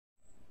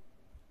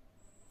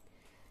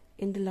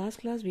In the last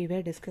class, we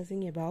were discussing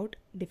about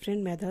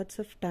different methods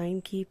of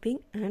timekeeping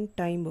and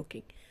time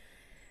booking.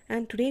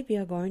 And today we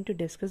are going to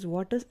discuss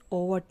what is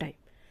overtime.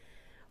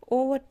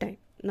 Overtime,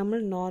 നമ്മൾ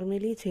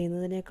normally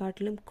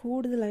ചെയ്യുന്നതിനെക്കാട്ടിലും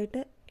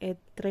കൂടുതലായിട്ട്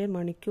എത്ര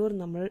മണിക്കൂർ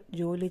നമ്മൾ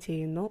ജോലി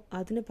ചെയ്യുന്നോ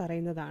അതിന്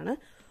പറയുന്നതാണ്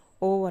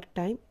ഓവർ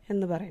ടൈം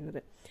എന്ന്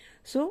പറയുന്നത്.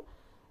 So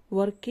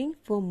working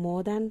for more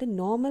than the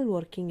normal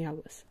working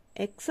hours,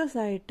 excess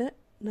ആയിട്ട്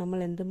നമ്മൾ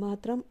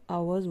എന്തുമാത്രം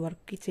അവേഴ്സ്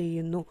വർക്ക്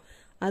ചെയ്യുന്നു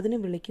അതിന്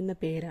വിളിക്കുന്ന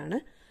പേരാണ്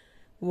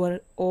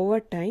ഓവർ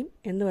ടൈം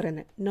എന്ന്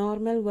പറയുന്നത്.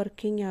 Normal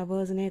working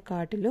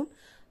അവേഴ്സിനെക്കാട്ടിലും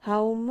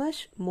how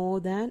much more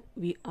than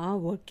V are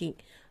working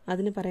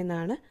അതിന്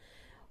പറയുന്നതാണ്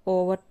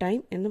ഓവർ ടൈം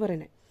എന്ന്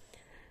പറയുന്നത്.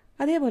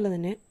 അതേപോലെ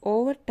തന്നെ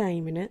ഓവർ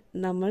ടൈമിന്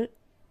നമ്മൾ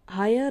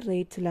ഹയർ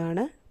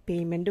റേറ്റ്സിലാണ്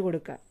പേയ്മെൻറ്റ്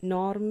കൊടുക്കുക.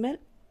 നോർമൽ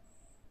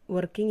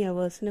വർക്കിംഗ്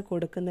അവേഴ്സിന്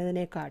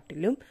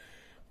കൊടുക്കുന്നതിനെക്കാട്ടിലും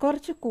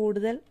കുറച്ച്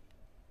കൂടുതൽ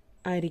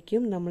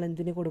ആയിരിക്കും നമ്മൾ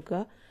എന്തിന്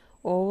കൊടുക്കുക,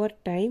 ഓവർ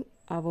ടൈം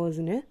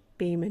അവേഴ്സിന്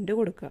പേയ്മെൻറ്റ്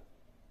കൊടുക്കുക.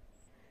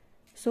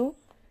 So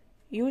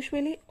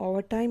usually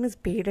overtime is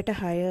paid at a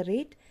higher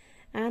rate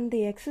and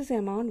the excess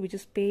amount which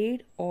is paid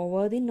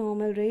over the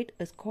normal rate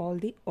is called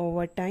the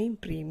overtime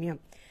premium.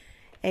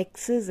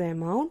 Excess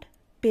amount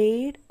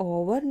paid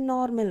over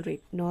normal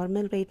rate.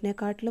 Normal rate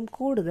നെക്കാട്ടിലും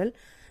കൂടുതൽ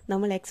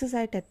നമ്മൾ excess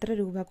ആയിട്ട് എത്ര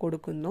രൂപ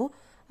കൊടുക്കുന്നോ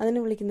അതിന്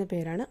വിളിക്കുന്ന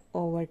പേരാണ്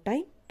over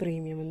time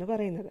premium എന്ന്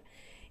പറയുന്നത്.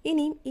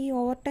 ഇനിയും ഈ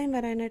ഓവർ ടൈം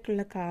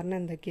വരാനായിട്ടുള്ള കാരണം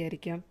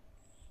എന്തൊക്കെയായിരിക്കാം?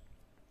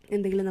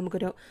 എന്തെങ്കിലും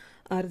നമുക്കൊരു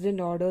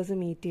അർജൻറ്റ് ഓർഡേഴ്സ്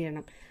മീറ്റ്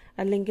ചെയ്യണം,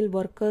 അല്ലെങ്കിൽ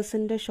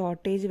വർക്കേഴ്സിൻ്റെ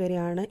ഷോർട്ടേജ്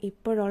വരെയാണ്,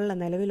 ഇപ്പോഴുള്ള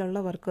നിലവിലുള്ള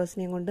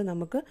വർക്കേഴ്സിനെ കൊണ്ട്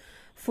നമുക്ക്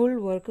ഫുൾ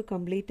വർക്ക്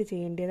കംപ്ലീറ്റ്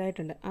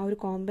ചെയ്യേണ്ടതായിട്ടുണ്ട്, ആ ഒരു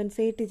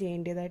കോമ്പൻസേറ്റ്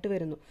ചെയ്യേണ്ടതായിട്ട്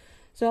വരുന്നു.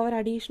 സോ അവർ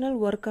അഡീഷണൽ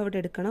വർക്ക് അവിടെ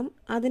എടുക്കണം,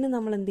 അതിന്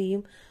നമ്മൾ എന്ത്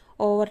ചെയ്യും,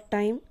 ഓവർ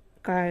ടൈം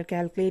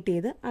കാൽക്കുലേറ്റ്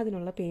ചെയ്ത്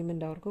അതിനുള്ള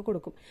പേയ്മെൻറ്റ് അവർക്ക്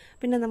കൊടുക്കും.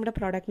 പിന്നെ നമ്മുടെ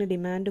പ്രോഡക്റ്റിന്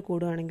ഡിമാൻഡ്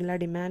കൂടുകയാണെങ്കിൽ ആ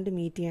ഡിമാൻഡ്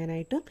മീറ്റ്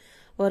ചെയ്യാനായിട്ടും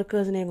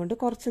വർക്കേഴ്സിനെ കൊണ്ട്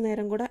കുറച്ച്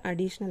നേരം കൂടെ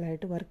അഡീഷണൽ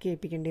ആയിട്ട് വർക്ക്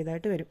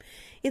ചെയ്യിപ്പിക്കേണ്ടതായിട്ട് വരും.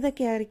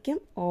 ഇതൊക്കെ ആയിരിക്കും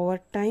ഓവർ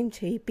ടൈം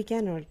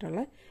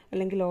ചെയ്യിപ്പിക്കാനായിട്ടുള്ള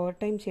അല്ലെങ്കിൽ ഓവർ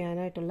ടൈം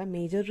ചെയ്യാനായിട്ടുള്ള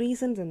മേജർ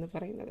റീസൺസ് എന്ന്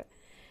പറയുന്നത്.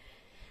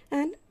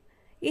 ആൻഡ്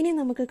ഇനി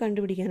നമുക്ക്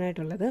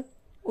കണ്ടുപിടിക്കാനായിട്ടുള്ളത്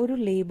ഒരു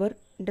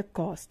ലേബറിൻ്റെ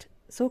cost.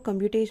 So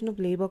computation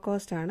of labour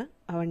cost ആണ്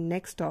അവർ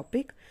നെക്സ്റ്റ്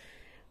ടോപ്പിക്.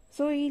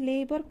 സോ ഈ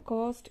ലേബർ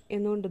കോസ്റ്റ്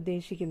എന്നുകൊണ്ട്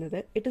ഉദ്ദേശിക്കുന്നത്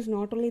it is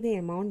not only the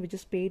amount which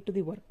is paid to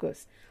the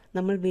workers.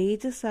 നമ്മൾ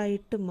വേജസ്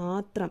ആയിട്ട്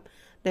മാത്രം,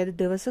 അതായത്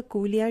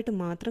ദിവസക്കൂലിയായിട്ട്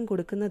മാത്രം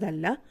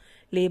കൊടുക്കുന്നതല്ല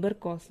ലേബർ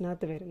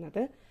കോസ്റ്റിനകത്ത്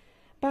വരുന്നത്.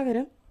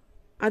 പകരം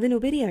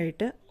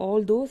അതിനുപരിയായിട്ട്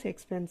all those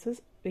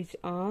expenses which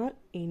are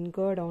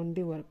incurred on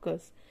the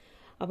workers.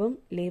 അപ്പം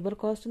ലേബർ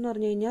കോസ്റ്റ് എന്ന്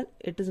പറഞ്ഞു കഴിഞ്ഞാൽ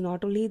it is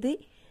not only the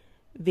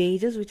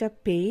wages which are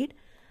paid,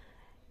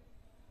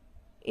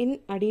 in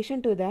addition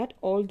to that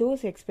all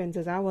those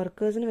expenses, ആ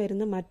വർക്കേഴ്സിന്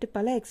വരുന്ന മറ്റ്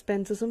പല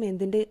എക്സ്പെൻസസും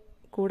എന്തിൻ്റെ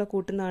കൂടെ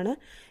കൂട്ടുന്നതാണ്,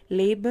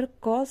 ലേബർ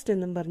കോസ്റ്റ്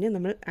എന്നും പറഞ്ഞ്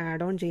നമ്മൾ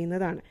ആഡ് ഓൺ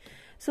ചെയ്യുന്നതാണ്.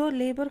 സോ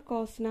ലേബർ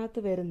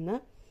കോസ്റ്റിനകത്ത് വരുന്ന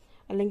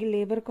അല്ലെങ്കിൽ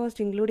ലേബർ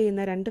കോസ്റ്റ് ഇൻക്ലൂഡ്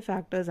ചെയ്യുന്ന രണ്ട്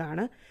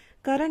ഫാക്ടേഴ്സാണ്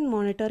കറന്റ്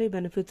മോണിറ്ററി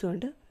ബെനിഫിറ്റ്സും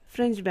ഉണ്ട്,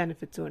 ഫ്രിഞ്ച്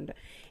ബെനിഫിറ്റ്സും ഉണ്ട്.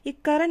 ഈ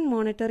കറന്റ്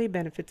മോണിറ്ററി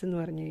ബെനിഫിറ്റ്സ് എന്ന്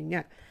പറഞ്ഞു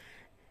കഴിഞ്ഞാൽ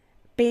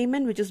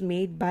payment which is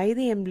made by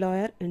the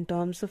employer in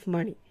terms of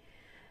money.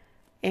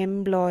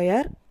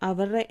 Employer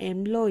അവരുടെ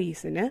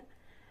എംപ്ലോയീസിന്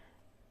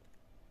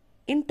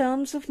ഇൻ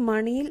ടേംസ് ഓഫ്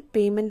മണിയിൽ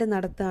പേയ്മെൻറ്റ്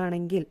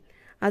നടത്തുകയാണെങ്കിൽ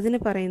അതിന്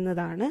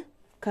പറയുന്നതാണ്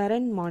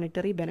കറന്റ്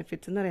മോണിറ്ററി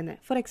ബെനിഫിറ്റ്സ് എന്ന് പറയുന്നത്.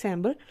 ഫോർ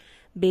എക്സാമ്പിൾ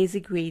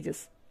ബേസിക്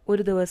വേജസ്,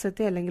 ഒരു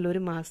ദിവസത്തെ അല്ലെങ്കിൽ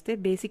ഒരു മാസത്തെ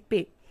ബേസിക്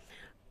പേ.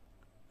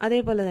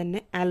 അതേപോലെ തന്നെ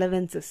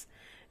അലവൻസസ്,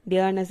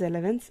 ഡിയർനെസ്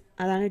അലവൻസ്,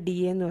 അതാണ്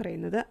DA എന്ന്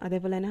പറയുന്നത്.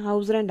 അതേപോലെ തന്നെ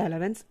house rent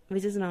allowance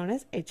which is known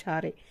as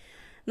HRA.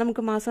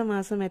 നമുക്ക് മാസം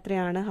മാസം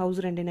എത്രയാണ്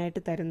ഹൗസ്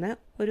റെന്റിനായിട്ട് തരുന്ന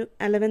ഒരു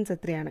അലവൻസ്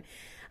എത്രയാണ്,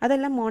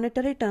 അതെല്ലാം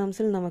മോണിറ്ററി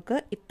ടേംസിൽ നമുക്ക്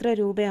ഇത്ര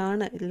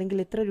രൂപയാണ് അല്ലെങ്കിൽ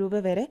ഇത്ര രൂപ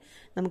വരെ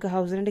നമുക്ക്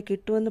ഹൗസ് റെന്റ്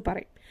കിട്ടുമെന്ന്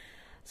പറയും.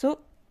 So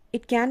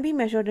it can be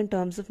measured in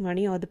terms of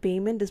money or the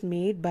payment is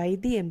made by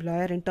the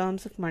employer in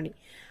terms of money.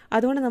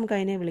 അതുകൊണ്ട് നമുക്ക്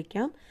അതിനെ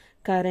വിളിക്കാം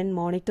കറന്റ്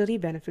മോണിറ്ററി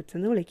ബെനിഫിറ്റ്സ്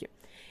എന്ന് വിളിക്കും.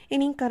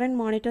 ഇനി കറന്റ്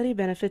മോണിറ്ററി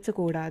ബെനിഫിറ്റ്സ്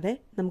കൂടാതെ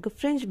നമുക്ക്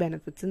ഫ്രിഞ്ച്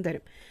ബെനിഫിറ്റ്സും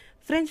തരും.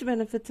 ഫ്രിഞ്ച്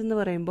ബെനിഫിറ്റ്സ് എന്ന്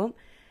പറയുമ്പോൾ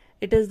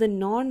it is the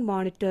non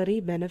monetary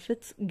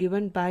benefits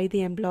given by the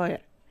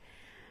employer.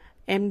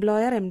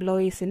 Employer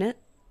എംപ്ലോയീസിന്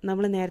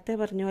നമ്മൾ നേരത്തെ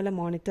പറഞ്ഞ പോലെ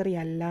മോണിറ്ററി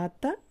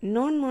അല്ലാത്ത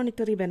non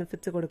monetary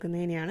benefits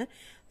കൊടുക്കുന്നതിനെയാണ്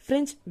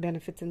fringe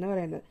benefits എന്ന്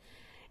പറയുന്നത്.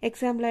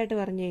 എക്സാമ്പിളായിട്ട്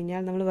പറഞ്ഞു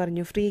കഴിഞ്ഞാൽ നമ്മൾ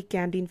പറഞ്ഞു free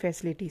canteen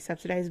facilities,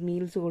 subsidised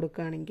meals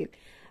കൊടുക്കുകയാണെങ്കിൽ,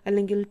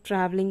 അല്ലെങ്കിൽ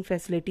ട്രാവലിംഗ്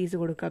ഫെസിലിറ്റീസ്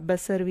കൊടുക്കുക,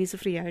 ബസ് സർവീസ്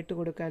ഫ്രീ ആയിട്ട്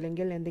കൊടുക്കുക,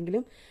 അല്ലെങ്കിൽ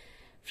എന്തെങ്കിലും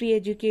free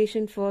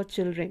education for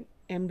children,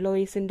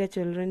 എംപ്ലോയീസിൻ്റെ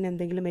children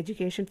എന്തെങ്കിലും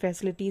എഡ്യൂക്കേഷൻ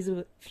ഫെസിലിറ്റീസ്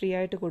ഫ്രീ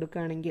ആയിട്ട്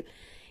കൊടുക്കുകയാണെങ്കിൽ.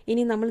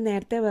 ഇനി നമ്മൾ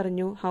നേരത്തെ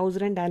പറഞ്ഞു ഹൗസ്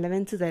റെന്റ്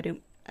അലവൻസ് തരും,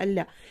 അല്ല,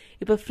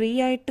 ഇപ്പോൾ ഫ്രീ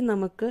ആയിട്ട്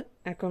നമുക്ക്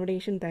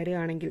അക്കോമഡേഷൻ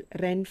തരികയാണെങ്കിൽ,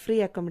 റെന്റ് ഫ്രീ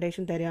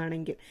അക്കോമഡേഷൻ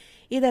തരികയാണെങ്കിൽ,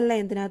 ഇതെല്ലാം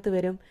എന്തിനകത്ത്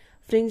വരും,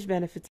 fringe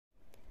benefits.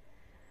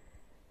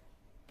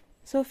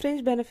 So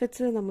fringe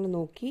benefits നമ്മൾ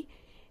നോക്കി.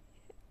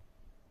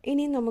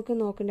 ഇനി നമുക്ക്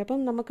നോക്കണ്ടേ,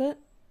 അപ്പം നമുക്ക്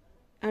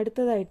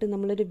അടുത്തതായിട്ട്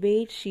നമ്മളൊരു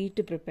വെയ്റ്റ്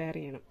ഷീറ്റ് പ്രിപ്പയർ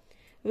ചെയ്യണം.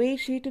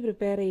 വെയ്റ്റ് ഷീറ്റ്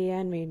പ്രിപ്പയർ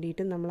ചെയ്യാൻ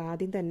വേണ്ടിയിട്ട് നമ്മൾ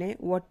ആദ്യം തന്നെ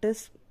വാട്ട്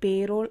ഈസ്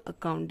പേറോൾ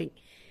അക്കൗണ്ടിങ്.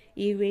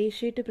 ഈ വെയ്റ്റ്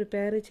ഷീറ്റ്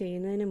പ്രിപ്പയർ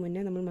ചെയ്യുന്നതിന്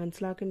മുന്നേ നമ്മൾ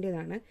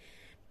മനസ്സിലാക്കേണ്ടതാണ്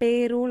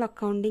പേറോൾ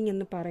അക്കൗണ്ടിങ്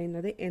എന്ന്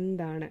പറയുന്നത്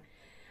എന്താണ്.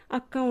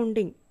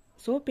 അക്കൗണ്ടിങ്,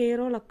 സോ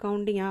പേറോൾ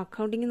അക്കൗണ്ടിങ്, ആ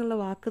അക്കൗണ്ടിങ് എന്നുള്ള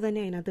വാക്ക്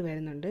തന്നെ അതിനകത്ത്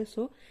വരുന്നുണ്ട്.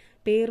 So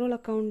payroll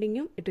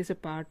അക്കൗണ്ടിങ്ങും it is A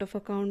part of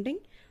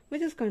accounting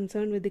which is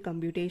concern with the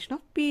computation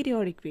of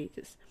periodic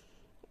wages.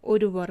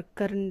 ഒരു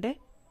വർക്കറിൻ്റെ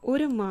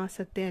ഒരു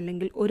മാസത്തെ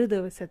അല്ലെങ്കിൽ ഒരു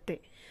ദിവസത്തെ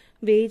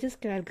വേജസ്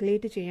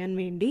കാൽക്കുലേറ്റ് ചെയ്യാൻ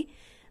വേണ്ടി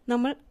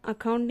നമ്മൾ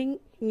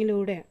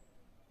അക്കൗണ്ടിങ്ങിലൂടെ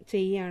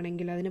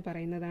ചെയ്യുകയാണെങ്കിൽ അതിന്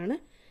പറയുന്നതാണ്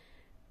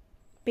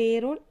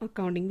payroll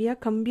accounting. V R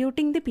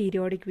computing the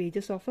periodic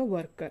wages of A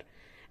worker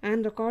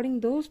and recording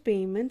those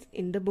payments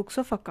in the books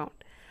of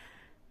account.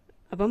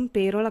 അപ്പം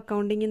പേറോൾ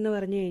അക്കൗണ്ടിങ് എന്ന്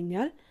പറഞ്ഞു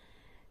കഴിഞ്ഞാൽ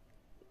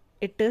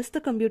it is the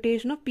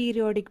computation of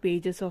periodic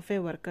wages of A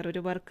worker.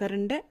 ഒരു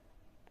വർക്കറിൻ്റെ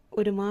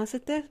ഒരു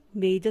മാസത്തെ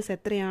wages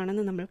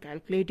എത്രയാണെന്ന് നമ്മൾ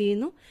calculate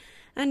ചെയ്യുന്നു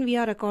and we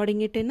R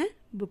recording it in A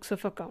books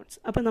of accounts.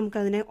 അപ്പം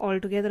നമുക്കതിനെ ഓൾ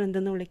ടുഗെദർ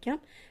എന്തെന്ന് വിളിക്കാം?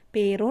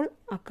 പേറോൾ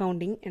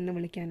അക്കൗണ്ടിങ് എന്ന്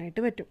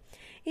വിളിക്കാനായിട്ട് പറ്റും.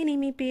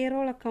 ഇനിയും ഈ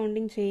പേറോൾ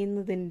അക്കൗണ്ടിങ്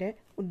ചെയ്യുന്നതിൻ്റെ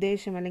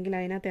ഉദ്ദേശം അല്ലെങ്കിൽ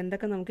അതിനകത്ത്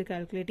എന്തൊക്കെ നമുക്ക്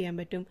കാൽക്കുലേറ്റ് ചെയ്യാൻ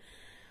പറ്റും?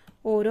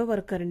 ഓരോ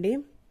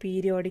വർക്കറിൻ്റെയും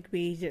പീരിയോഡിക്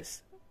വേജസ്,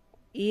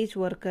 ഈച്ച്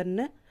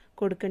വർക്കറിന്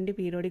കൊടുക്കേണ്ട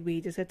പീരിയോഡിക്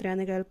വേജസ്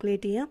എത്രയാണെന്ന്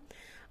കാൽക്കുലേറ്റ് ചെയ്യാം.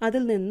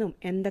 അതിൽ നിന്നും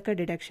എന്തൊക്കെ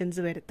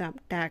ഡിഡക്ഷൻസ് വരുത്താം,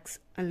 ടാക്സ്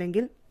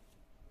അല്ലെങ്കിൽ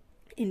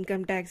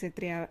ഇൻകം ടാക്സ്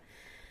എത്രയാ,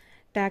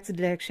 ടാക്സ്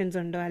ഡിഡക്ഷൻസ്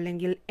ഉണ്ടോ,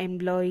 അല്ലെങ്കിൽ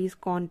എംപ്ലോയീസ്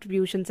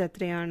കോൺട്രിബ്യൂഷൻസ്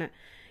എത്രയാണ്,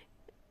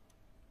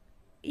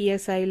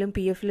 ESIയിലും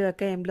PFലും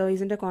ഒക്കെ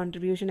എംപ്ലോയീസിൻ്റെ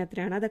കോൺട്രിബ്യൂഷൻ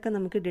എത്രയാണ്, അതൊക്കെ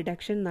നമുക്ക്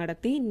ഡിഡക്ഷൻ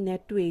നടത്തി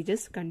നെറ്റ്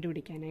വേജസ്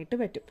കണ്ടുപിടിക്കാനായിട്ട്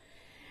പറ്റും.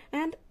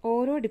 ആൻഡ്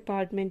ഓരോ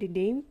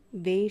ഡിപ്പാർട്ട്മെൻറ്റിൻ്റെയും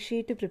വേജ്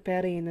ഷീറ്റ്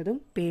പ്രിപ്പയർ ചെയ്യുന്നതും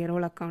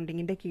പേറോൾ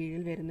അക്കൗണ്ടിങ്ങിൻ്റെ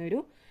കീഴിൽ വരുന്നൊരു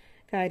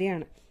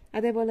കാര്യമാണ്.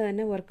 അതേപോലെ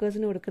തന്നെ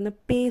വർക്കേഴ്സിന് കൊടുക്കുന്ന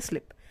പേ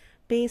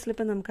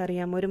സ്ലിപ്പ്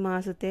നമുക്കറിയാം. ഒരു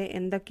മാസത്തെ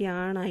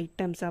എന്തൊക്കെയാണ്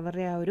ഐറ്റംസ്,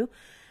 അവരുടെ ആ ഒരു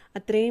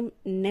അത്രയും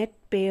നെറ്റ്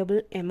പേയബിൾ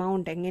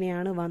എമൗണ്ട്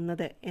എങ്ങനെയാണ്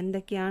വന്നത്,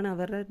 എന്തൊക്കെയാണ്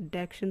അവരുടെ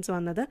ഡിഡക്ഷൻസ്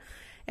വന്നത്,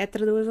 എത്ര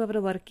ദിവസം അവർ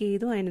വർക്ക്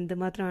ചെയ്തു, അതിന്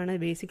എന്തുമാത്രമാണ്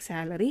ബേസിക്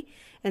സാലറി,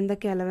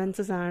 എന്തൊക്കെ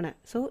അലവൻസസ് ആണ്.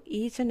 So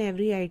each and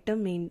every item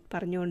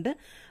പറഞ്ഞുകൊണ്ട്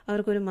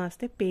അവർക്കൊരു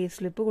മാസത്തെ പേ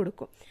സ്ലിപ്പ്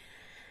കൊടുക്കും.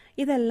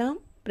 ഇതെല്ലാം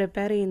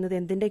പ്രിപ്പയർ ചെയ്യുന്നത്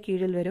എന്തിൻ്റെ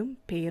കീഴിൽ വരും?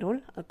 പേറോൾ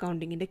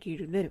അക്കൗണ്ടിങ്ങിൻ്റെ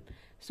കീഴിൽ വരും.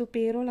 സോ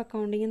പേറോൾ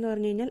അക്കൗണ്ടിങ് എന്ന്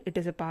പറഞ്ഞു കഴിഞ്ഞാൽ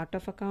it is A part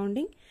of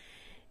accounting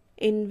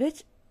in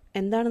which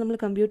എന്താണ് നമ്മൾ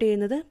കമ്പ്യൂട്ട്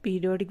ചെയ്യുന്നത്?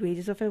 Periodic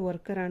wages of A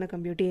വർക്കറാണ്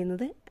compute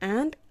ചെയ്യുന്നത്.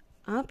 ആൻഡ്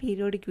ആ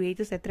പീരിയോഡിക്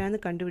വേജസ് എത്രയാണെന്ന്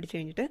കണ്ടുപിടിച്ച്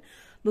കഴിഞ്ഞിട്ട്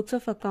ബുക്സ്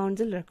ഓഫ്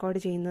അക്കൗണ്ട്സിൽ റെക്കോർഡ്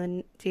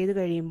ചെയ്ത്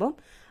കഴിയുമ്പം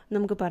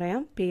നമുക്ക്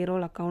പറയാം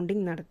പേറോൾ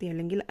അക്കൗണ്ടിങ് നടത്തി.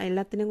 അല്ലെങ്കിൽ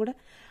എല്ലാത്തിനും കൂടെ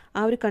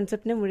ആ ഒരു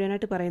കൺസെപ്റ്റിനെ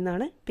മുഴുവനായിട്ട്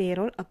പറയുന്നതാണ്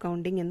പേറോൾ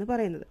അക്കൗണ്ടിങ് എന്ന്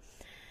പറയുന്നത്.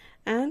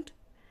 ആൻഡ്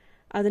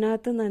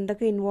അതിനകത്ത്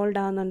എന്തൊക്കെ ഇൻവോൾവ്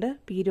ആവുന്നുണ്ട്?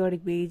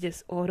 പീരിയോഡിക്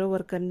വേജസ്, ഓരോ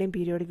വർക്കറിൻ്റെയും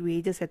പീരിയോഡിക്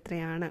വേജസ്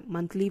എത്രയാണ്,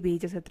 മന്ത്ലി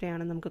വേജസ്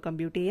എത്രയാണെന്ന് നമുക്ക്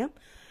കമ്പ്യൂട്ട് ചെയ്യാം.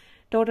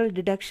 ടോട്ടൽ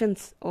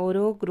ഡിഡക്ഷൻസ്,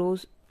 ഓരോ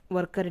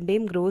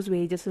വർക്കറിൻ്റെയും ഗ്രോസ്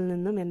വേജസിൽ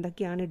നിന്നും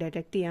എന്തൊക്കെയാണ്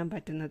ഡിഡക്റ്റ് ചെയ്യാൻ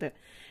പറ്റുന്നത്,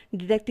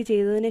 ഡിഡക്റ്റ്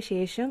ചെയ്തതിന്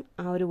ശേഷം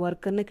ആ ഒരു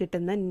വർക്കറിന്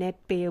കിട്ടുന്ന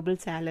നെറ്റ് പേയബിൾ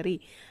സാലറി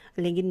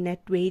അല്ലെങ്കിൽ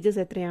നെറ്റ്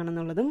വേജസ്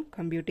എത്രയാണെന്നുള്ളതും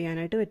കമ്പ്യൂട്ട്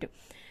ചെയ്യാനായിട്ട് പറ്റും.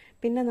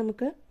 പിന്നെ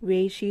നമുക്ക്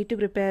വേജ് ഷീറ്റ്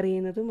പ്രിപ്പയർ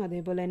ചെയ്യുന്നതും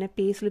അതേപോലെ തന്നെ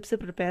പേ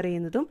സ്ലിപ്സ് പ്രിപ്പയർ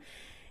ചെയ്യുന്നതും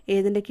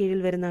ഏതിൻ്റെ കീഴിൽ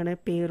വരുന്നതാണ്?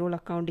 പേറോൾ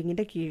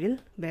അക്കൗണ്ടിങ്ങിൻ്റെ കീഴിൽ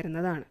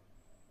വരുന്നതാണ്.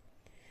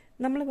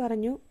 നമ്മൾ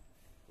പറഞ്ഞു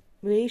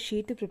വേജ്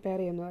ഷീറ്റ് പ്രിപ്പയർ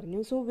ചെയ്യുമെന്ന് പറഞ്ഞു.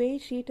 സോ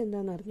വേജ് ഷീറ്റ്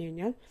എന്താണെന്ന് പറഞ്ഞു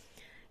കഴിഞ്ഞാൽ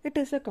it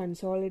is A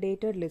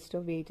consolidated list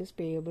of wages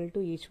payable to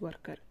each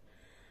worker.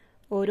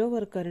 ഓരോ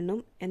വർക്കറിനും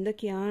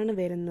എന്തൊക്കെയാണ്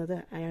വരുന്നത്,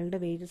 അയാളുടെ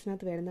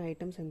വേജസിനകത്ത് വരുന്ന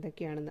ഐറ്റംസ്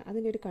എന്തൊക്കെയാണെന്ന്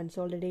അതിൻ്റെ ഒരു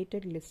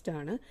കൺസോളിഡേറ്റഡ്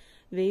ലിസ്റ്റാണ്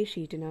വേജ്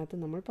ഷീറ്റിനകത്ത്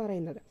നമ്മൾ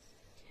പറയുന്നത്.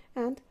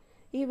 ആൻഡ്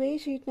ഈ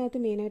വേജ്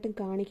ഷീറ്റിനകത്ത് മെയിനായിട്ടും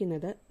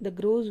കാണിക്കുന്നത് ദ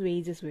ഗ്രോസ്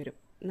വേജസ് വരും.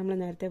 നമ്മൾ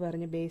നേരത്തെ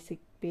പറഞ്ഞ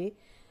basic pay,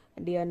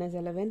 dearness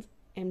allowance,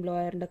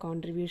 എംപ്ലോയറിൻ്റെ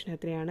contribution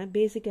എത്രയാണ്,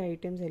 ബേസിക്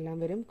ഐറ്റംസ് എല്ലാം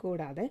വരും.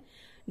 കൂടാതെ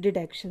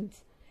ഡിഡക്ഷൻസ്,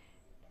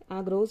 ആ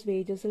ഗ്രോസ്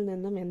വേജസിൽ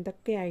നിന്നും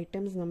എന്തൊക്കെ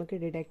ഐറ്റംസ് നമുക്ക്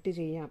ഡിഡക്റ്റ്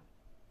ചെയ്യാം.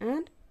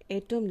 ആൻഡ്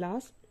ഏറ്റവും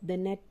last the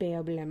net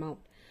payable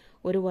amount,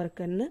 ഒരു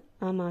വർക്കറിന്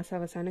ആ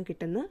മാസാവസാനം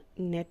കിട്ടുന്ന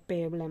നെറ്റ്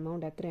പേയബിൾ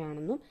എമൗണ്ട്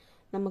എത്രയാണെന്നും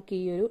നമുക്ക്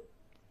ഈ ഒരു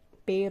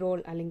പേറോൾ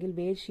അല്ലെങ്കിൽ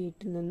വേജ്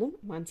ഷീറ്റിൽ നിന്നും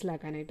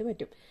മനസ്സിലാക്കാനായിട്ട്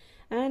പറ്റും.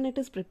 And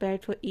it is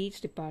prepared for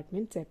each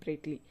department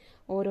separately.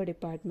 ഓരോ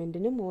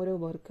ഡിപ്പാർട്ട്മെൻറ്റിനും ഓരോ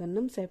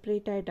വർക്കറിനും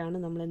സെപ്പറേറ്റ് ആയിട്ടാണ്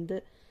നമ്മൾ എന്ത്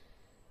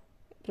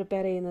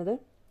പ്രിപ്പയർ ചെയ്യുന്നത്?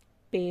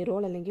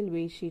 പേറോൾ അല്ലെങ്കിൽ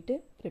വേജ് ഷീറ്റ്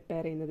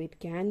പ്രിപ്പയർ ചെയ്യുന്നത്. It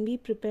can be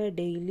prepare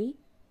daily,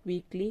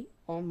 weekly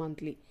or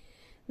monthly.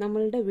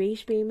 നമ്മളുടെ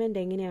വേജ് പേയ്മെൻറ്റ്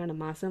എങ്ങനെയാണ്?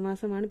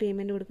 മാസമാണ്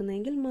പേയ്മെൻറ്റ്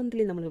കൊടുക്കുന്നതെങ്കിൽ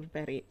മന്ത്ലി നമ്മൾ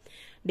പ്രിപ്പയർ ചെയ്യും.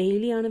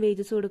 ഡെയിലി ആണ്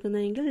wages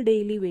കൊടുക്കുന്നതെങ്കിൽ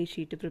daily wage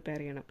sheet prepare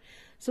ചെയ്യണം.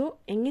 സോ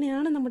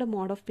എങ്ങനെയാണ് നമ്മുടെ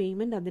മോഡ് ഓഫ്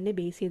പേയ്മെൻറ്റ് അതിനെ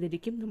ബേസ്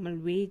ചെയ്തിരിക്കും നമ്മൾ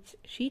വേജ്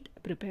ഷീറ്റ്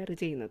പ്രിപ്പയർ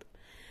ചെയ്യുന്നത്.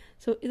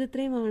 സോ ഇത്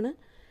ഇത്രയുമാണ്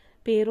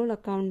പേറോൾ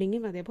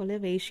അക്കൗണ്ടിങ്ങും അതേപോലെ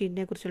വേജ്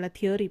ഷീറ്റിനെ കുറിച്ചുള്ള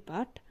തിയറി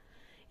പാർട്ട്.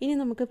 ഇനി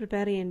നമുക്ക്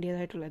prepare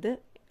ചെയ്യേണ്ടതായിട്ടുള്ളത്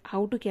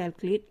how to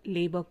calculate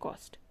labour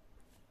cost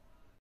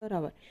per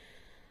hour.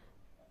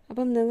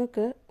 അപ്പം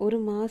നിങ്ങൾക്ക് ഒരു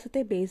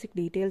മാസത്തെ ബേസിക്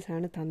ഡീറ്റെയിൽസ്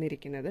ആണ്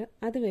തന്നിരിക്കുന്നത്.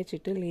 അത്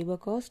വെച്ചിട്ട് ലേബർ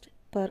കോസ്റ്റ്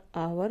പെർ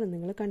അവർ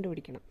നിങ്ങൾ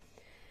കണ്ടുപിടിക്കണം.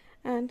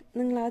 ആൻഡ്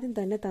നിങ്ങൾ ആദ്യം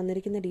തന്നെ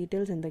തന്നിരിക്കുന്ന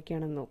ഡീറ്റെയിൽസ്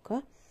എന്തൊക്കെയാണെന്ന് നോക്കുക.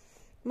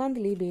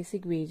 Monthly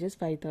basic wages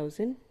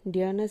 5,000,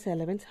 dearness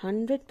allowance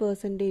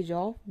 100%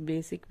 of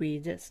basic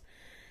wages,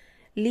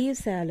 leave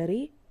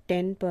salary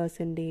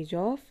 10%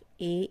 of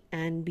A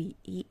and B.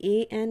 ഈ എ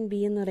ആൻഡ് ബി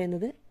എന്ന്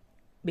പറയുന്നത്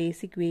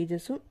ബേസിക്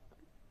വേജസും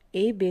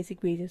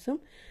ബേസിക് വേജസും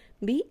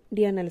ബി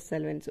ഡിയർനെസ്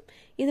അലവൻസും.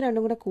 ഇത്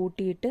രണ്ടും കൂടെ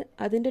കൂട്ടിയിട്ട്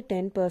അതിൻ്റെ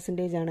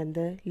 10% ആണ്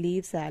എന്ത്?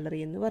 ലീവ് സാലറി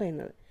എന്ന്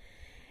പറയുന്നത്.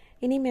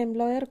 ഇനിയും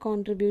എംപ്ലോയർ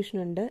കോൺട്രിബ്യൂഷൻ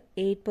ഉണ്ട്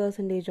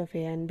 8% of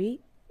A and B.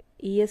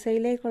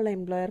 ESIയിലേക്കുള്ള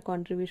employer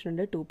contribution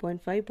ഉണ്ട്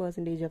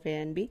 2.5% of A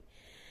and B.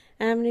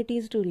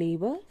 Amenities to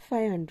labor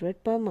 500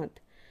 per month.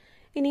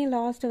 ഇനി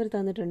ലാസ്റ്റ് അവർ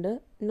തന്നിട്ടുണ്ട്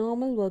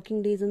നോർമൽ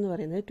വർക്കിംഗ് ഡേയ്സ് എന്ന്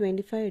പറയുന്നത്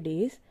 25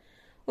 days,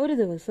 ഒരു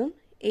ദിവസം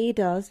 8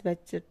 hours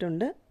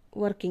വെച്ചിട്ടുണ്ട്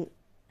വർക്കിംഗ്.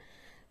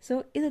 സോ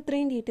ഇത്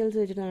ഇത്രയും ഡീറ്റെയിൽസ്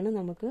വെച്ചിട്ടാണ്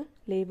നമുക്ക്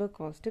ലേബർ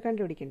കോസ്റ്റ്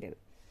കണ്ടുപിടിക്കേണ്ടത്.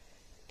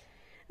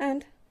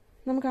 ആൻഡ്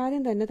നമുക്ക്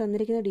ആദ്യം തന്നെ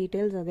തന്നിരിക്കുന്ന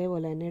ഡീറ്റെയിൽസ്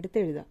അതേപോലെ തന്നെ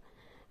എടുത്തെഴുതാം.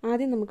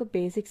 ആദ്യം നമുക്ക്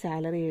ബേസിക്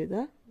സാലറി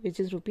എഴുതുക,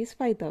 വിച്ച് ഇസ്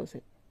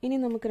 ₹5,000. ഇനി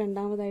നമുക്ക്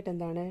രണ്ടാമതായിട്ട്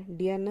എന്താണ്,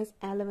 ഡിയർനെസ്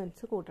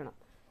അലവൻസ് കൂട്ടണം.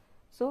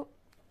 സോ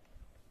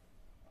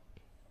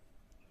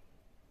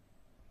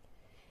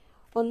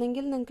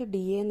ഒന്നെങ്കിൽ നിങ്ങൾക്ക്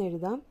DA എന്ന്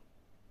എഴുതാം,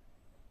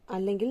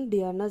 അല്ലെങ്കിൽ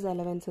ഡിയർനെസ്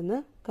അലവൻസ് എന്ന്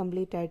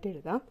കംപ്ലീറ്റ് ആയിട്ട്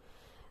എഴുതാം.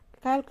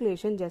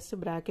 കാൽക്കുലേഷൻ ജസ്റ്റ്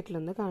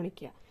ബ്രാക്കറ്റിലൊന്ന്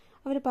കാണിക്കുക.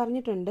 അവർ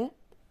പറഞ്ഞിട്ടുണ്ട്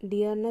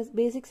ഡിയർനെസ്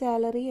ബേസിക്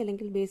സാലറി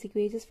അല്ലെങ്കിൽ ബേസിക്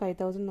വേജസ്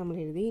 5,000 നമ്മൾ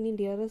എഴുതി. ഇനി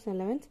dearness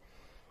allowance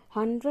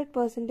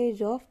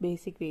 100% of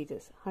basic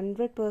wages,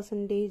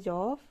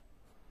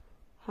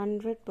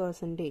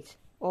 100%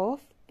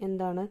 of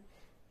എന്താണ്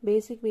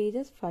ബേസിക്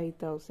വേജസ്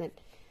 5,000.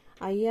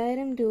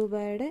 5,000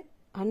 രൂപയുടെ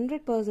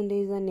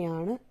 100%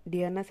 തന്നെയാണ്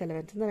ഡിയർനെസ്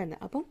അലവൻസ് എന്ന്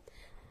പറയുന്നത്. അപ്പം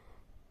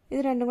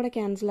ഇത് രണ്ടും കൂടെ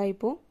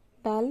ക്യാൻസലായിപ്പോൾ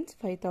ബാലൻസ്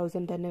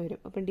 5,000 തന്നെ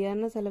വരും. അപ്പം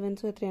ഡിയർനെസ്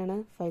അലവൻസും എത്രയാണ്,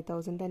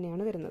 5,000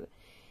 തന്നെയാണ് വരുന്നത്.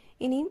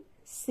 ഇനിയും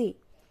C,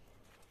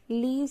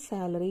 leave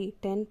salary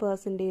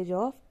 10%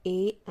 of A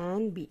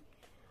and B.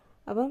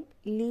 അപ്പം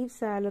ലീവ്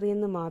സാലറി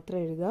എന്ന് മാത്രം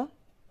എഴുതുക.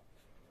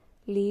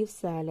 ലീവ്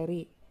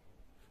സാലറി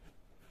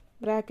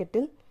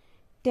ബ്രാക്കറ്റിൽ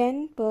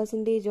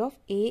 10% of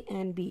A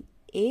and B.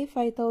 A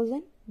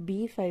 5,000, B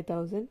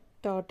 5,000,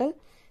 total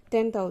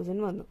 10,000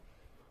 വന്നു.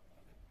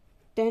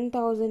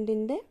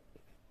 10,000ന്റെ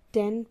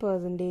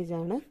 10%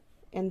 ആണ്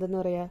എന്തെന്ന്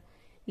പറയുക,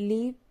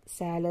 ലീവ്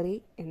സാലറി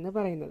എന്ന്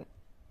പറയുന്നത്.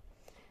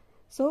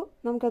 സോ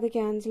നമുക്കത്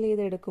ക്യാൻസൽ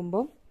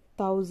ചെയ്തെടുക്കുമ്പോൾ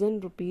 1,000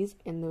 rupees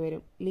എന്ന്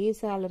വരും. ലീവ്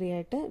സാലറി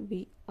ആയിട്ട്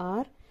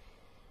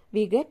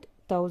വി ഗെറ്റ്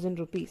 1,000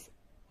 rupees.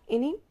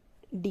 ഇനി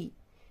D,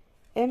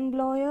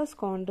 employers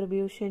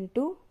contribution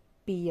to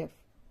PF.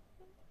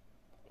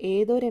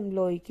 ഏതൊരു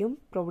എംപ്ലോയിക്കും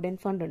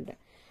പ്രൊവിഡൻറ്റ് ഫണ്ട് ഉണ്ട്.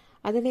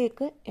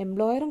 അതിലേക്ക്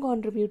എംപ്ലോയറും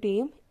കോൺട്രിബ്യൂട്ട്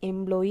ചെയ്യും,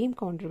 എംപ്ലോയിയും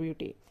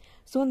കോൺട്രിബ്യൂട്ട് ചെയ്യും.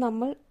 സോ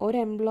നമ്മൾ ഒരു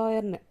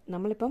എംപ്ലോയറിന്,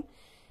 നമ്മളിപ്പം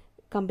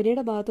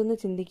കമ്പനിയുടെ ഭാഗത്തുനിന്ന്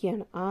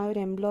ചിന്തിക്കുകയാണ്, ആ ഒരു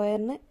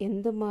എംപ്ലോയറിന്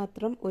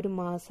എന്തുമാത്രം ഒരു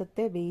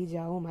മാസത്തെ വേജ്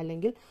ആവും,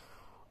 അല്ലെങ്കിൽ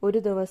ഒരു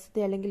ദിവസത്തെ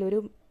അല്ലെങ്കിൽ ഒരു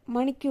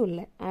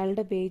മണിക്കൂറിലെ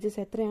അയാളുടെ വേജസ്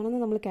എത്രയാണെന്ന്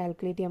നമ്മൾ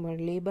കാൽക്കുലേറ്റ് ചെയ്യാൻ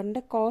പോവാണ്.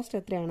 ലേബറിൻ്റെ കോസ്റ്റ്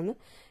എത്രയാണെന്ന്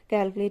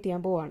കാൽക്കുലേറ്റ്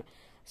ചെയ്യാൻ പോവാണ്.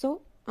 സോ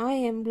ആ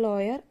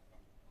എംപ്ലോയർ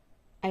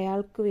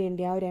അയാൾക്ക്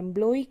വേണ്ടി, ആ ഒരു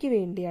എംപ്ലോയിക്ക്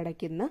വേണ്ടി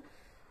അടയ്ക്കുന്ന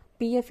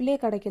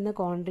PFലേക്ക് അടയ്ക്കുന്ന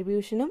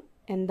കോൺട്രിബ്യൂഷനും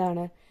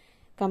എന്താണ്,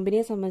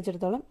 കമ്പനിയെ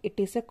സംബന്ധിച്ചിടത്തോളം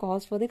it is A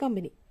cost for the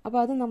company. അപ്പോൾ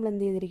അത് നമ്മൾ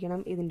എന്ത്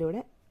ചെയ്തിരിക്കണം, ഇതിൻ്റെ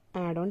കൂടെ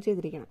ആഡ് ഓൺ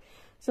ചെയ്തിരിക്കണം.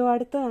 സോ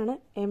അടുത്തതാണ്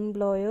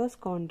employers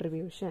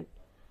contribution.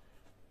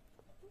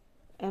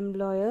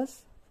 Employers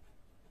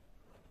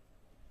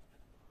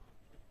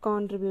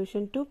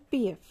contribution to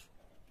PF.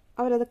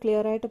 അവരത്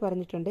ക്ലിയർ ആയിട്ട്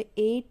പറഞ്ഞിട്ടുണ്ട്.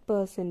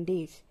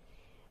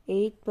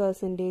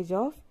 8%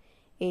 of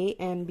A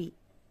and B.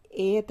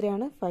 A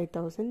എത്രയാണ്,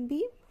 5,000, B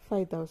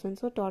 5,000.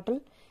 So total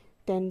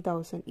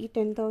 10,000. ഈ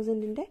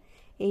 10,000ന്റെ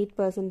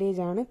 8%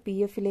 ആണ്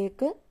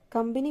PFലേക്ക്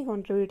കമ്പനി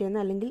കോൺട്രിബ്യൂട്ട്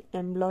ചെയ്യുന്നത്, അല്ലെങ്കിൽ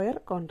എംപ്ലോയർ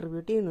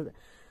കോൺട്രിബ്യൂട്ട് ചെയ്യുന്നത്.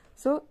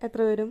 സോ എത്ര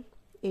വരും,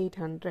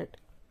 800.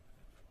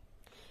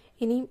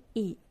 ഇനിയും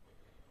ഇ,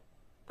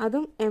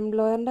 അതും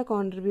എംപ്ലോയറിൻ്റെ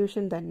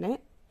കോൺട്രിബ്യൂഷൻ തന്നെ,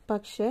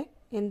 പക്ഷേ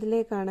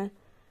എന്തിലേക്കാണ്,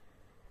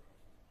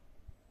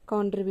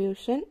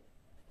 കോൺട്രിബ്യൂഷൻ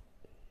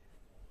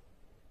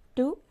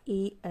ടു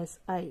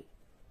ESI.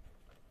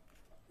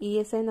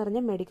 ESI എന്ന്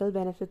പറഞ്ഞാൽ മെഡിക്കൽ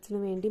ബെനിഫിറ്റ്സിന്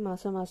വേണ്ടി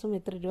മാസം മാസം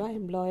എത്ര രൂപ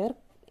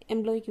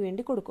എംപ്ലോയിക്ക്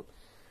വേണ്ടി കൊടുക്കും.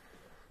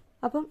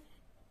 അപ്പം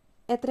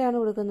എത്രയാണ്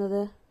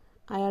കൊടുക്കുന്നത്,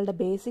 അയാളുടെ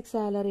ബേസിക്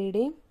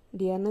സാലറിയുടെയും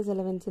ഡിയർനെസ്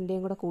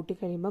അലവൻസിൻ്റെയും കൂടെ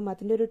കൂട്ടിക്കഴിയുമ്പം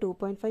അതിൻ്റെ ഒരു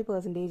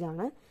 2.5%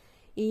 ആണ്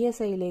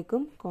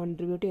ESIയിലേക്കും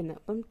കോൺട്രിബ്യൂട്ട് ചെയ്യുന്നത്.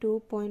 അപ്പം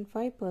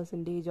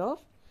 2.5%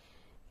 ഓഫ്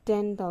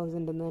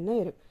 10,000 എന്ന് തന്നെ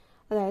വരും,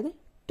 അതായത്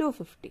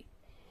 250.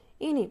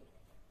 ഇനി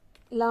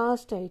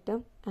ലാസ്റ്റ് ഐറ്റം,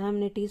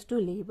 ആമിനിറ്റീസ് ടു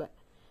ലേബർ.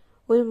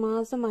 ഒരു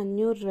മാസം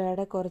 500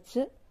 രൂപയുടെ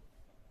കുറച്ച്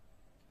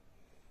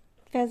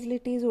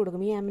ഫെസിലിറ്റീസ്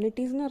കൊടുക്കും. ഈ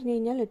ആമിനിറ്റീസ് എന്ന് പറഞ്ഞു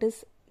കഴിഞ്ഞാൽ it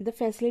is the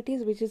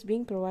facilities which is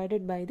being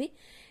provided by the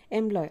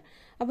employer.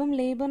 അപ്പം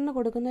ലേബറിന്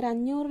കൊടുക്കുന്ന ഒരു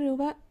 500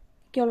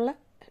 രൂപയ്ക്കുള്ള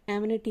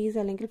ആമിനിറ്റീസ്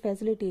അല്ലെങ്കിൽ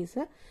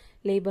ഫെസിലിറ്റീസ്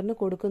ലേബറിന്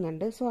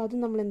കൊടുക്കുന്നുണ്ട്. സോ അത്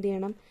നമ്മൾ എന്ത്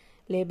ചെയ്യണം,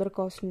 ലേബർ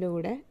കോസ്റ്റിൻ്റെ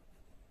കൂടെ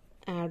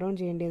ആഡ് ഓൺ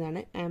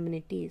ചെയ്യേണ്ടതാണ്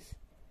ആമിനിറ്റീസ്.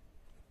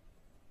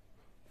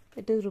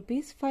 It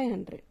is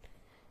 ₹500.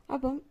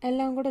 അപ്പം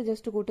എല്ലാം കൂടെ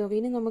ജസ്റ്റ് കൂട്ടി നോക്കി.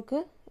 ഇനി നമുക്ക്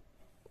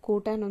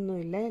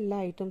കൂട്ടാനൊന്നുമില്ല, എല്ലാ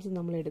ഐറ്റംസും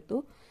നമ്മൾ എടുത്തു.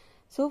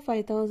 സോ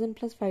 5,000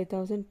 +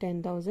 5,000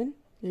 10,000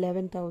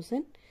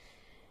 11,000.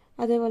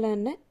 അതേപോലെ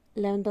തന്നെ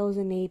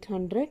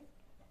 11,800.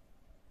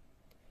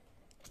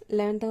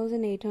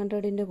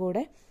 11,800ൻ്റെ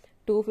കൂടെ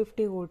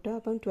 250 കൂട്ടുക,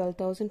 അപ്പം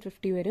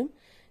 12,050 വരും.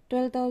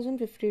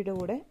 12,050യുടെ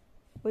കൂടെ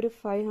ഒരു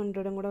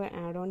 500 കൂടെ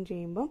ആഡ് ഓൺ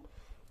ചെയ്യുമ്പം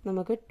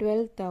നമുക്ക്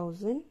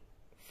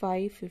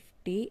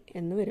 12,550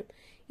 എന്ന് വരും.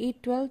 ഈ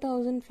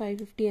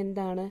 12,550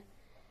 എന്താണ്,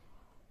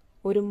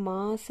 ഒരു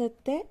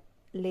മാസത്തെ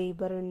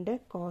ലേബറിൻ്റെ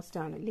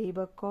കോസ്റ്റാണ്.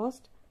 Labour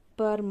cost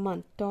per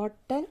month,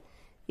 total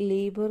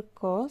labour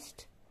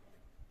cost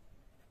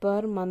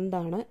per month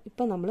ആണ്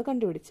ഇപ്പം നമ്മൾ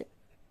കണ്ടുപിടിച്ചത്.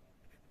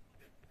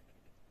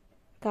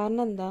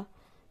 കാരണം എന്താ,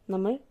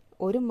 നമ്മൾ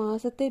ഒരു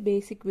മാസത്തെ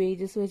ബേസിക്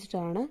വേജസ്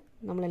വെച്ചിട്ടാണ്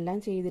നമ്മളെല്ലാം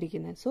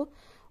ചെയ്തിരിക്കുന്നത്. സോ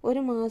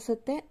ഒരു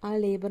മാസത്തെ ആ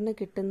ലേബറിന്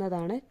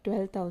കിട്ടുന്നതാണ്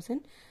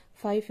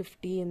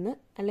 12,550 എന്ന്,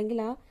 അല്ലെങ്കിൽ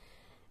ആ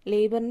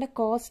ലേബറിൻ്റെ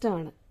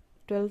കോസ്റ്റാണ്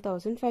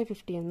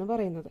 12,550 എന്ന്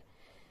പറയുന്നത്.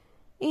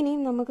 ഇനി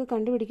നമുക്ക്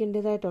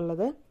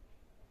കണ്ടുപിടിക്കേണ്ടതായിട്ടുള്ളത്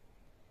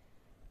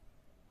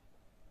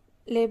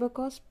ലേബർ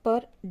കോസ്റ്റ്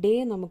പെർ ഡേ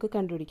നമുക്ക്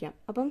കണ്ടുപിടിക്കാം.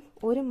 അപ്പം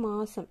ഒരു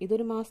മാസം,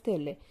 ഇതൊരു മാസത്തെ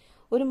അല്ലേ,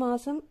 ഒരു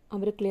മാസം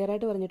അവർ ക്ലിയർ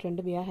ആയിട്ട്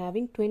പറഞ്ഞിട്ടുണ്ട് V are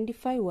having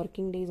 25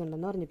 working days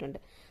ഉണ്ടെന്ന് പറഞ്ഞിട്ടുണ്ട്.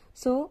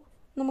 സോ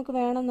നമുക്ക്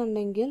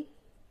വേണമെന്നുണ്ടെങ്കിൽ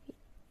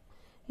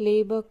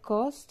ലേബർ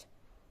കോസ്റ്റ്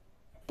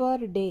പെർ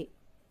ഡേ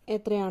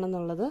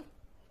എത്രയാണെന്നുള്ളത്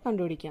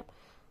കണ്ടുപിടിക്കാം.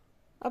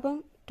 അപ്പം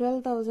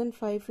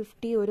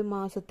 12,550 ഒരു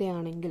മാസത്തെ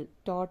ആണെങ്കിൽ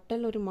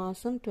ടോട്ടൽ ഒരു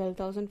മാസം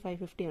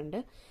 12,550 ഉണ്ട്.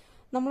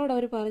 നമ്മളോട്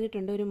അവർ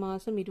പറഞ്ഞിട്ടുണ്ട് ഒരു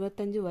മാസം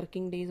 25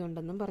 വർക്കിംഗ് ഡേയ്സ്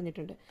ഉണ്ടെന്നും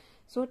പറഞ്ഞിട്ടുണ്ട്.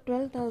 സോ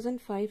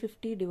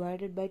 12,550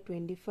 ഡിവൈഡഡ് ബൈ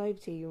 25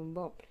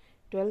 ചെയ്യുമ്പോൾ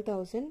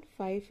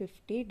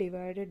 12,550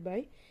 ഡിവൈഡഡ് ബൈ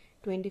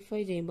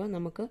 25 ചെയ്യുമ്പോൾ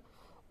നമുക്ക്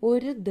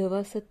ഒരു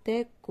ദിവസത്തെ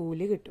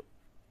കൂലി കിട്ടും.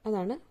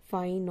 അതാണ്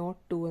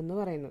 502 എന്ന്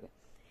പറയുന്നത്.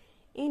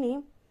 ഇനി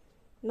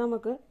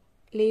നമുക്ക്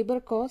ലേബർ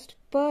കോസ്റ്റ്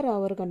പെർ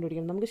അവർ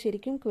കണ്ടുപിടിക്കണം. നമുക്ക്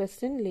ശരിക്കും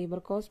question labour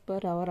cost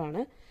per hour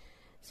ആണ്.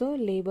 So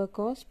labour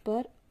cost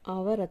per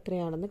hour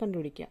എത്രയാണെന്ന്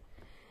കണ്ടുപിടിക്കുക.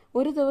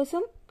 ഒരു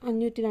ദിവസം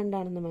 502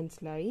 ആണെന്ന്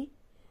മനസ്സിലായി.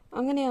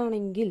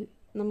 അങ്ങനെയാണെങ്കിൽ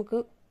നമുക്ക്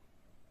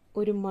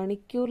ഒരു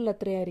മണിക്കൂറിൽ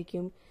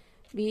എത്രയായിരിക്കും?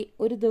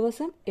 ഒരു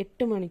ദിവസം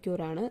 8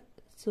 മണിക്കൂറാണ്.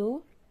 സോ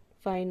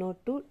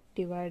 502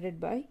 ഡിവൈഡഡ്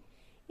ബൈ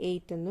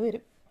 8 എന്ന്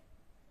വരും.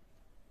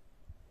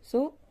 സോ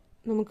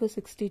നമുക്ക്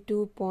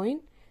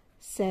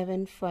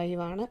 62.75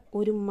 ആണ്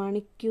ഒരു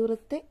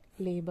മണിക്കൂറത്തെ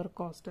ലേബർ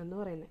കോസ്റ്റ് എന്ന്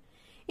പറയുന്നത്.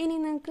 ഇനി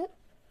നിങ്ങൾക്ക്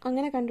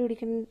അങ്ങനെ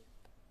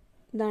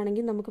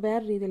കണ്ടുപിടിക്കുന്നതാണെങ്കിൽ നമുക്ക്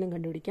വേറെ രീതിയിലും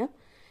കണ്ടുപിടിക്കാം.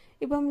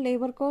 ഇപ്പം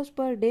ലേബർ കോസ്റ്റ്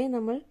പെർ ഡേ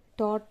നമ്മൾ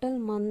ടോട്ടൽ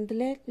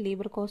മന്തിലെ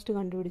ലേബർ കോസ്റ്റ്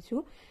കണ്ടുപിടിച്ചു,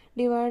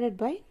 divided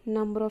by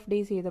number of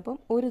days ചെയ്തപ്പം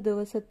ഒരു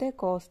ദിവസത്തെ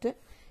കോസ്റ്റ്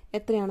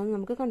എത്രയാണെന്ന്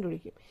നമുക്ക്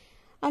കണ്ടുപിടിക്കും.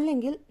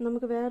 അല്ലെങ്കിൽ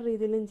നമുക്ക് വേറെ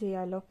രീതിയിലും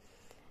ചെയ്യാമല്ലോ.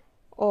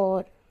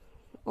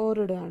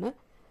 ഓറിടുകയാണ്.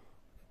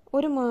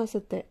 ഒരു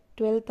മാസത്തെ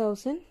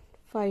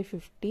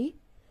 12,550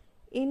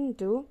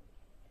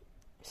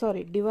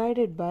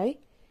 ഡിവൈഡഡ് ബൈ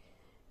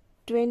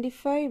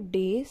 25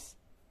 ഡേയ്സ്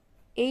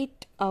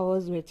 8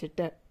 hours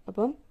വെച്ചിട്ട്.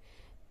 അപ്പം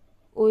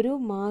ഒരു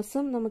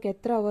മാസം നമുക്ക്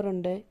എത്ര അവർ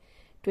ഉണ്ട്?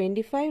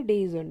 25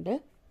 ഡേയ്സ് ഉണ്ട്,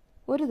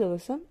 ഒരു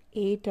ദിവസം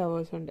 8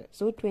 hours ഉണ്ട്.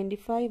 സോ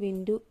 25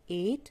 ×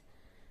 8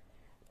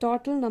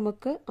 ടോട്ടൽ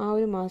നമുക്ക് ആ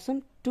ഒരു മാസം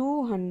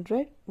 200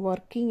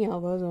 വർക്കിംഗ്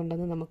അവേഴ്സ്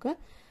ഉണ്ടെന്ന് നമുക്ക്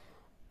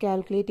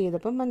കാൽക്കുലേറ്റ്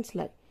ചെയ്തപ്പം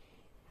മനസ്സിലായി.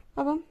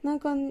 അപ്പം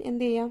നമുക്ക്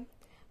എന്ത് ചെയ്യാം?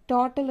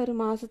 ടോട്ടൽ ഒരു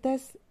മാസത്തെ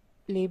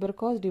labour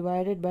cost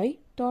divided by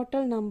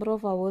total number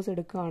of hours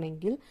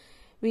എടുക്കുകയാണെങ്കിൽ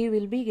വി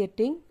വിൽ ബി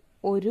ഗെറ്റിംഗ്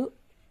ഒരു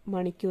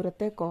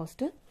മണിക്കൂറത്തെ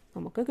കോസ്റ്റ്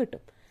നമുക്ക്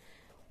കിട്ടും.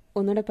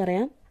 ഒന്നുകൂടെ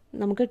പറയാം,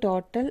 നമുക്ക്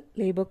total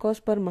labour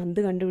cost per month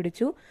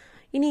കണ്ടുപിടിച്ചു.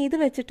 ഇനി ഇത്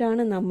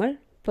വെച്ചിട്ടാണ് നമ്മൾ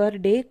പെർ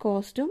ഡേ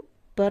കോസ്റ്റും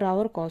പെർ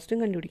അവർ കോസ്റ്റും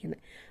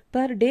കണ്ടുപിടിക്കുന്നത്.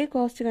 Per day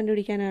cost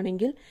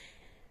കണ്ടുപിടിക്കാനാണെങ്കിൽ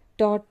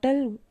total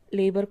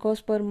labour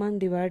cost per month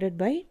divided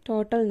by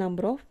total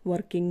number of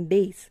working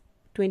days.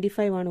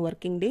 25 ആണ്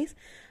വർക്കിംഗ് ഡേയ്സ്.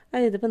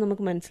 അതിപ്പോൾ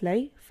നമുക്ക്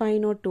മനസ്സിലായി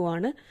 502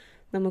 ആണ്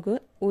നമുക്ക്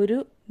ഒരു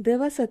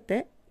ദിവസത്തെ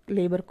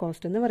ലേബർ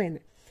കോസ്റ്റ് എന്ന്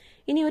പറയുന്നത്.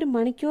 ഇനി ഒരു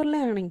മണിക്കൂറിലെ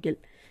ആണെങ്കിൽ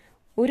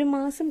ഒരു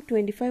മാസം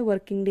 25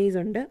 വർക്കിംഗ് ഡേയ്സ്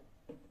ഉണ്ട്,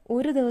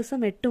 ഒരു ദിവസം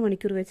 8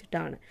 മണിക്കൂർ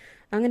വെച്ചിട്ടാണ്.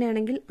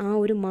 അങ്ങനെയാണെങ്കിൽ ആ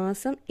ഒരു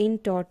മാസം in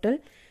total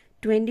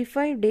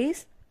 25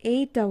 days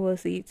 8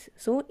 hours each.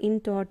 So in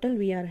total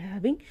V are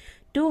having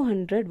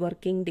 200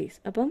 working days.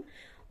 അപ്പം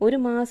ഒരു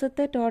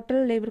മാസത്തെ ടോട്ടൽ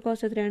ലേബർ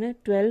കോസ്റ്റ് എത്രയാണ്?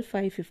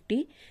 12,550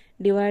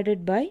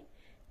 ഡിവൈഡഡ് ബൈ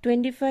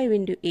 25 ×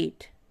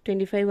 8.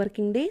 25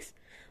 വർക്കിംഗ് ഡേയ്സ്,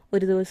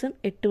 ഒരു ദിവസം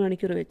 8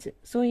 മണിക്കൂർ വെച്ച്.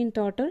 സോ ഇൻ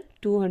ടോട്ടൽ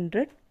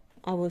 200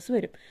 hours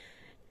വരും.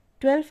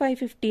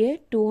 12,550യെ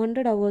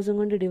 200 hours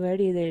കൊണ്ട്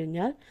ഡിവൈഡ് ചെയ്ത്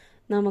കഴിഞ്ഞാൽ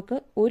നമുക്ക്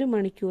ഒരു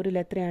മണിക്കൂറിൽ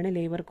എത്രയാണ്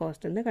ലേബർ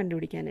കോസ്റ്റ് എന്ന്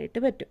കണ്ടുപിടിക്കാനായിട്ട്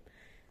പറ്റും.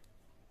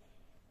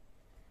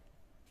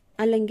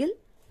 അല്ലെങ്കിൽ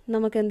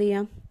നമുക്ക് എന്ത്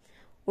ചെയ്യാം?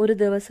 ഒരു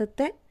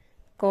ദിവസത്തെ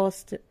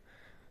കോസ്റ്റ്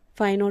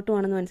 502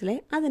 ആണെന്ന്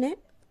മനസ്സിലായി, അതിനെ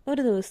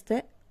ഒരു ദിവസത്തെ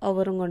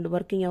അവറും കൊണ്ട്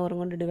വർക്കിംഗ് അവറും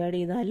കൊണ്ട് ഡിവൈഡ്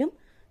ചെയ്താലും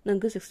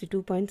നമുക്ക്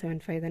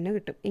 62.75 തന്നെ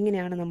കിട്ടും.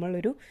 ഇങ്ങനെയാണ്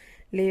നമ്മളൊരു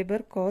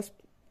ലേബർ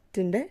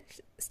കോസ്റ്റിൻ്റെ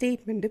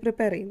സ്റ്റേറ്റ്മെൻറ്റ്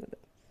പ്രിപ്പയർ ചെയ്യുന്നത്.